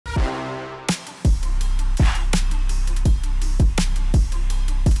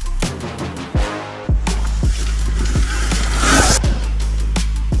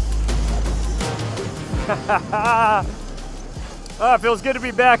Oh, it feels good to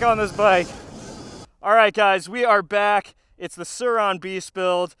be back on this bike. All right, guys, we are back. It's the Surron Beast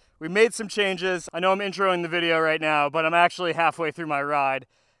Build. We made some changes. I know I'm introing the video right now, but I'm actually halfway through my ride.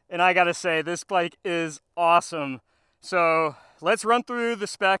 And I gotta say, this bike is awesome. So let's run through the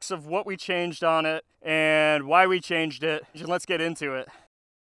specs of what we changed on it and why we changed it. And let's get into it.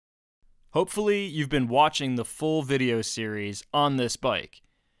 Hopefully you've been watching the full video series on this bike.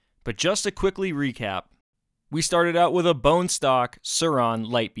 But just to quickly recap, we started out with a bone stock Surron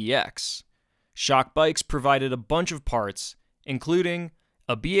Lightbee X. Shock Bikes provided a bunch of parts, including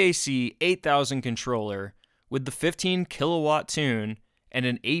a BAC8000 controller with the 15 kilowatt tune and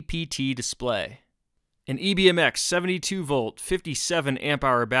an APT display, an EBMX 72 volt 57 amp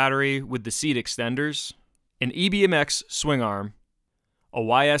hour battery with the seat extenders, an EBMX Swingarm, a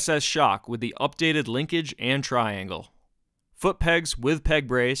YSS shock with the updated linkage and triangle, foot pegs with peg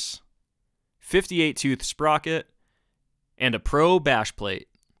brace, 58 tooth sprocket, and a Pro bash plate.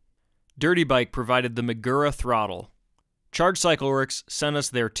 Dirtybike provided the Magura throttle. Charge Cycleworks sent us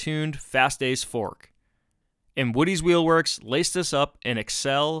their tuned Fastace fork. And Woody's Wheelworks laced us up an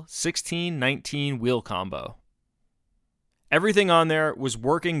Excel 16-19 wheel combo. Everything on there was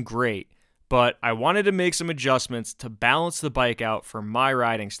working great, but I wanted to make some adjustments to balance the bike out for my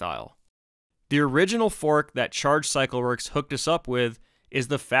riding style. The original fork that Charge Cycleworks hooked us up with is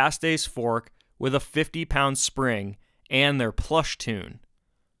the Fastace fork with a 50-pound spring and their plush tune.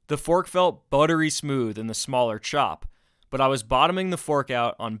 The fork felt buttery smooth in the smaller chop, but I was bottoming the fork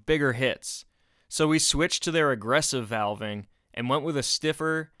out on bigger hits, so we switched to their aggressive valving and went with a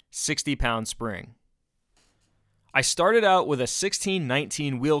stiffer 60-pound spring. I started out with a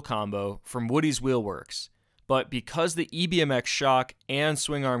 16-19 wheel combo from Woody's Wheelworks, but because the EBMX shock and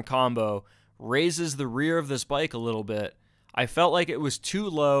swingarm combo raises the rear of this bike a little bit, I felt like it was too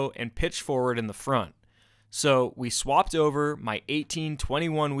low and pitched forward in the front. So we swapped over my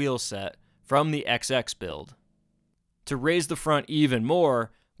 18-21 wheel set from the XX build. To raise the front even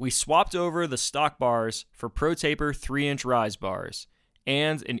more, we swapped over the stock bars for Pro Taper 3-inch rise bars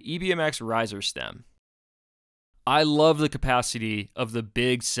and an EBMX riser stem. I love the capacity of the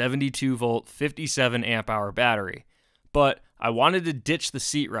big 72 volt 57 amp hour battery, but I wanted to ditch the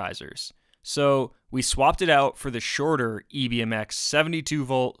seat risers. So we swapped it out for the shorter EBMX 72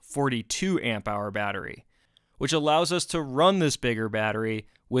 volt 42 amp hour battery, which allows us to run this bigger battery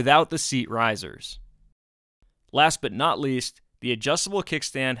without the seat risers. Last but not least, the adjustable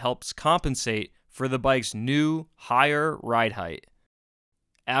kickstand helps compensate for the bike's new, higher ride height.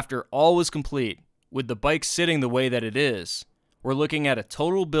 After all was complete, with the bike sitting the way that it is, we're looking at a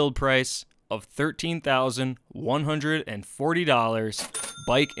total build price of $13,140,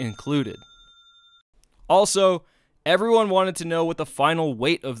 bike included. Also, everyone wanted to know what the final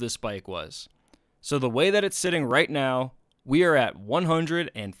weight of this bike was. So the way that it's sitting right now, we are at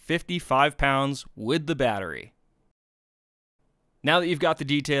 155 pounds with the battery. Now that you've got the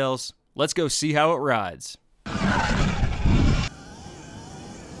details, let's go see how it rides.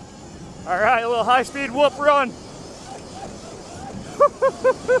 All right, a little high-speed whoop run.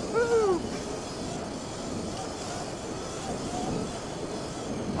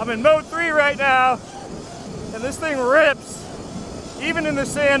 I'm in mode 3 right now, and this thing rips, even in the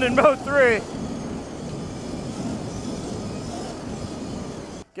sand in mode 3.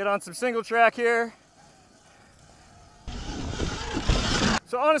 Get on some single track here.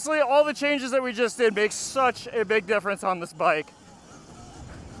 So honestly, all the changes that we just did make such a big difference on this bike.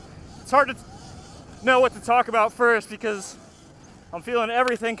 It's hard to know what to talk about first because I'm feeling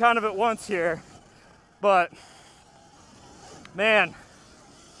everything kind of at once here. But man,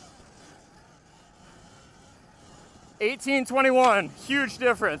 1821, huge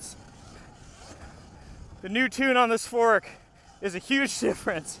difference. The new tune on this fork is a huge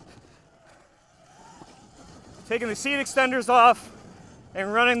difference. Taking the seat extenders off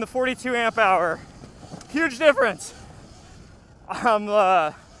and running the 42 amp hour, huge difference.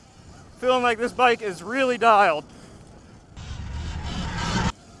 I'm feeling like this bike is really dialed.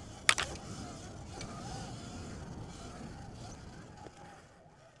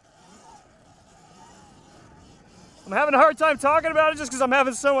 I'm having a hard time talking about it just because I'm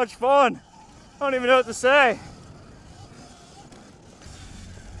having so much fun. I don't even know what to say.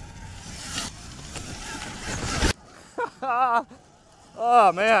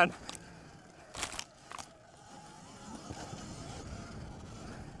 Oh man.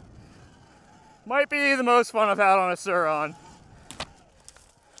 Might be the most fun I've had on a Surron.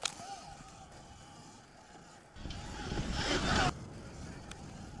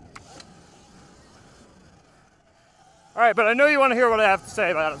 All right, but I know you want to hear what I have to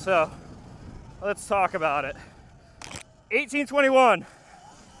say about it, so let's talk about it. 1821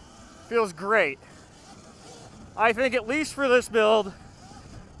 feels great. I think at least for this build,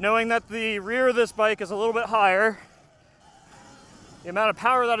 knowing that the rear of this bike is a little bit higher, the amount of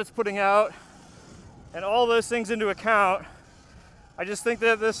power that it's putting out, and all those things into account, I just think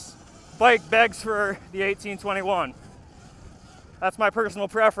that this bike begs for the 1821. That's my personal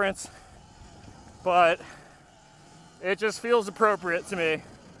preference, but it just feels appropriate to me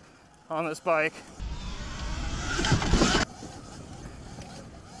on this bike.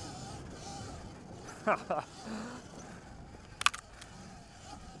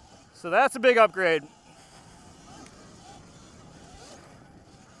 So that's a big upgrade.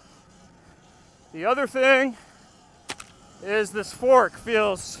 The other thing is this fork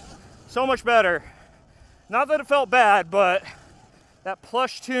feels so much better. Not that it felt bad, but that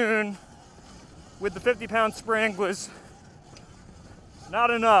plush tune with the 50-pound spring was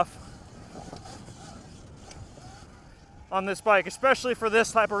not enough on this bike, especially for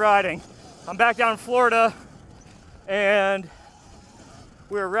this type of riding. I'm back down in Florida and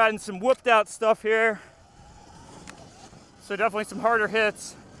we were riding some whooped out stuff here. So definitely some harder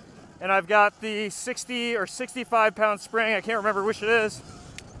hits. And I've got the 60 or 65-pound spring, I can't remember which it is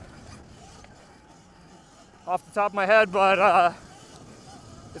off the top of my head, but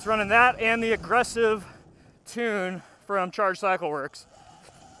it's running that and the aggressive tune from Charge Cycle Works.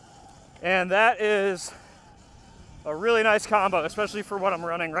 And that is a really nice combo, especially for what I'm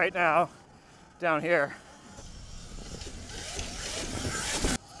running right now down here.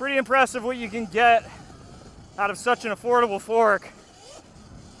 It's pretty impressive what you can get out of such an affordable fork.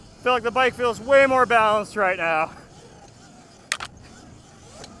 I feel like the bike feels way more balanced right now.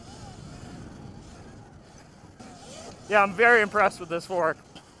 Yeah, I'm very impressed with this fork.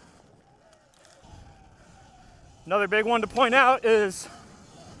 Another big one to point out is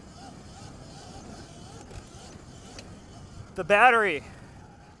the battery.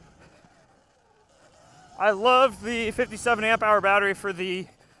 I love the 57 amp hour battery for the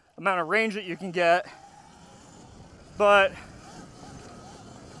amount of range that you can get, but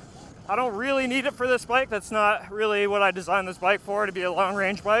I don't really need it for this bike. That's not really what I designed this bike for, to be a long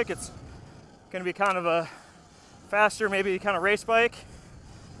range bike. It's gonna be kind of a faster, maybe kind of race bike.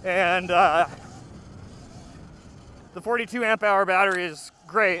 And the 42 amp hour battery is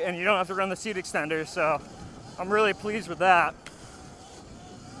great, and you don't have to run the seat extender, so I'm really pleased with that.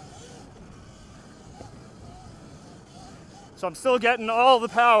 So I'm still getting all the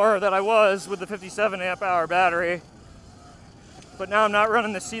power that I was with the 57 amp hour battery, but now I'm not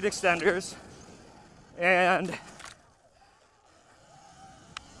running the seat extenders. And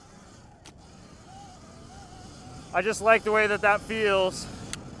I just like the way that that feels.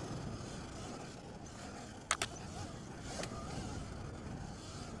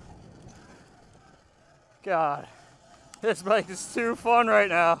 God, this bike is too fun right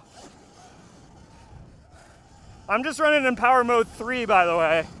now. I'm just running in power mode 3, by the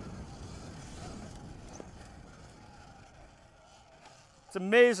way. It's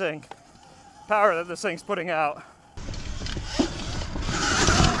amazing power that this thing's putting out.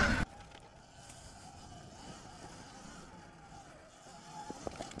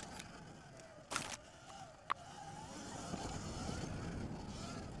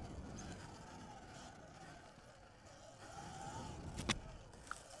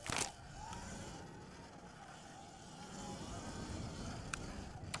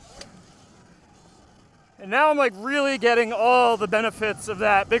 And now I'm like really getting all the benefits of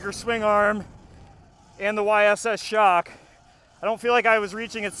that bigger swing arm and the YSS shock. I don't feel like I was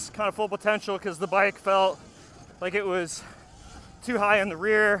reaching its kind of full potential because the bike felt like it was too high in the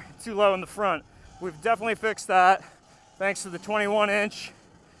rear, too low in the front. We've definitely fixed that thanks to the 21-inch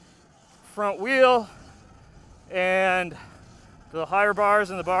front wheel and the higher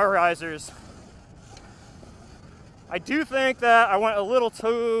bars and the bar risers. I do think that I went a little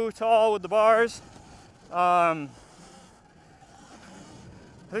too tall with the bars. I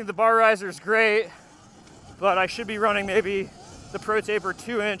think the bar riser is great, but I should be running maybe the Pro Taper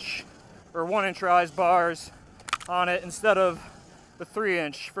 2-inch or 1-inch rise bars on it instead of the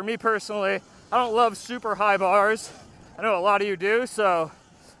 3-inch. For me personally, I don't love super high bars. I know a lot of you do, so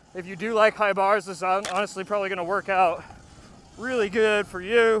if you do like high bars, this is honestly probably going to work out really good for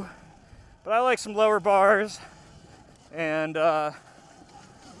you. But I like some lower bars, and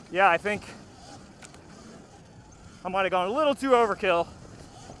yeah, I think I might have gone a little too overkill,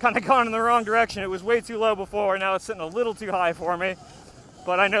 kind of gone in the wrong direction. It was way too low before, now it's sitting a little too high for me,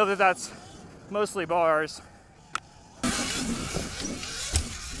 but I know that that's mostly bars.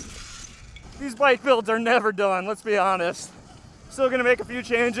 These bike builds are never done, let's be honest. Still gonna make a few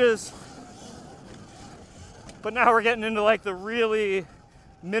changes, But now we're getting into like the really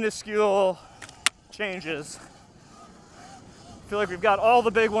minuscule changes. I feel like we've got all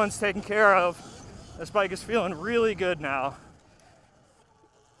the big ones taken care of. This bike is feeling really good now.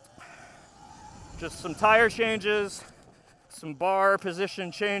 Just some tire changes, some bar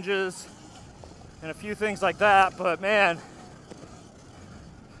position changes, and a few things like that, but man,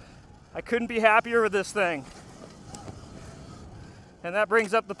 I couldn't be happier with this thing. And that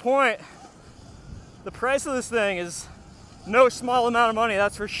brings up the point. The price of this thing is no small amount of money,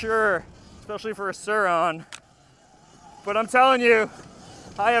 that's for sure, especially for a Surron. But I'm telling you,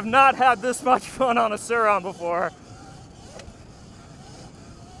 I have not had this much fun on a Surron before.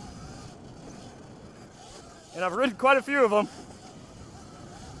 And I've ridden quite a few of them.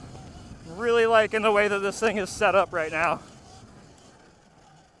 Really liking the way that this thing is set up right now.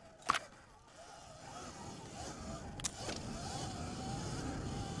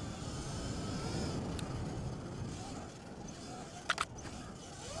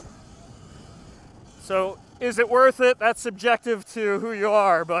 So, is it worth it? That's subjective to who you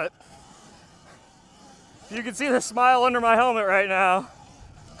are, but you can see the smile under my helmet right now.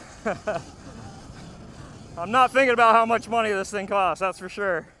 I'm not thinking about how much money this thing costs, that's for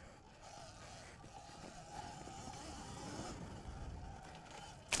sure.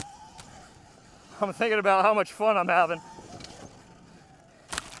 I'm thinking about how much fun I'm having.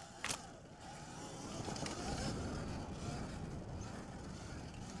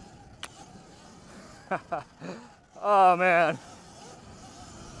 Oh man,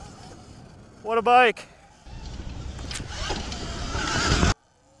 what a bike.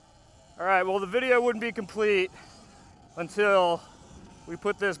 All right, well the video wouldn't be complete until we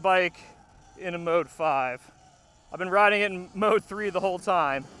put this bike in a mode 5. I've been riding it in mode 3 the whole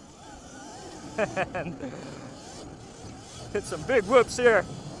time. And hit some big whoops here.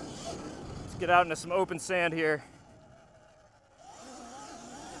 Let's get out into some open sand here.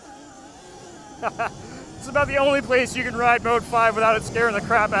 It's about the only place you can ride mode 5 without it scaring the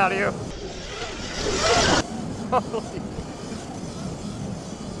crap out of you. Holy.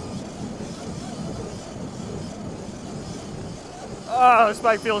 Oh, this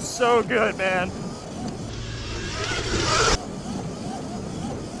bike feels so good, man.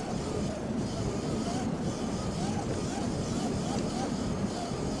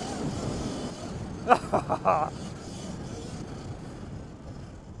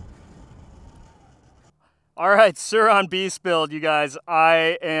 All right, Surron Beast Build, you guys.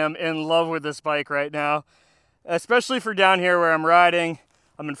 I am in love with this bike right now, especially for down here where I'm riding.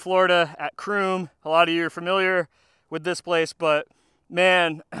 I'm in Florida at Croom. A lot of you are familiar with this place, but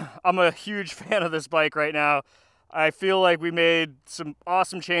man, I'm a huge fan of this bike right now. I feel like we made some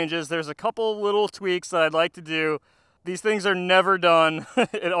awesome changes. There's a couple little tweaks that I'd like to do. These things are never done.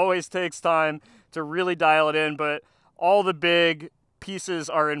 It always takes time to really dial it in, but all the big pieces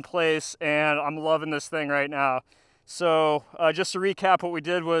are in place and I'm loving this thing right now. So just to recap, what we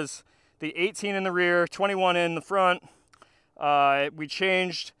did was the 18 in the rear, 21 in the front. We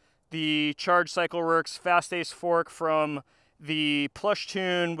changed the Charge Cycle Works Fastace fork from the plush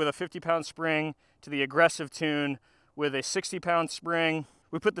tune with a 50-pound spring to the aggressive tune with a 60-pound spring.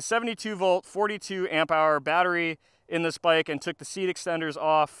 We put the 72 volt 42 amp hour battery in this bike and took the seat extenders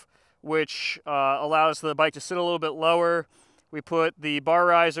off, which allows the bike to sit a little bit lower. We put the bar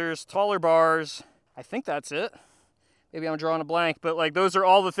risers, taller bars. I think that's it. Maybe I'm drawing a blank, but like those are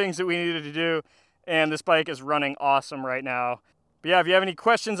all the things that we needed to do. And this bike is running awesome right now. But yeah, if you have any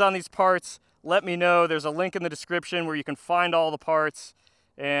questions on these parts, let me know. There's a link in the description where you can find all the parts.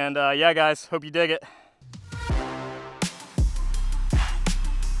 And yeah, guys, hope you dig it.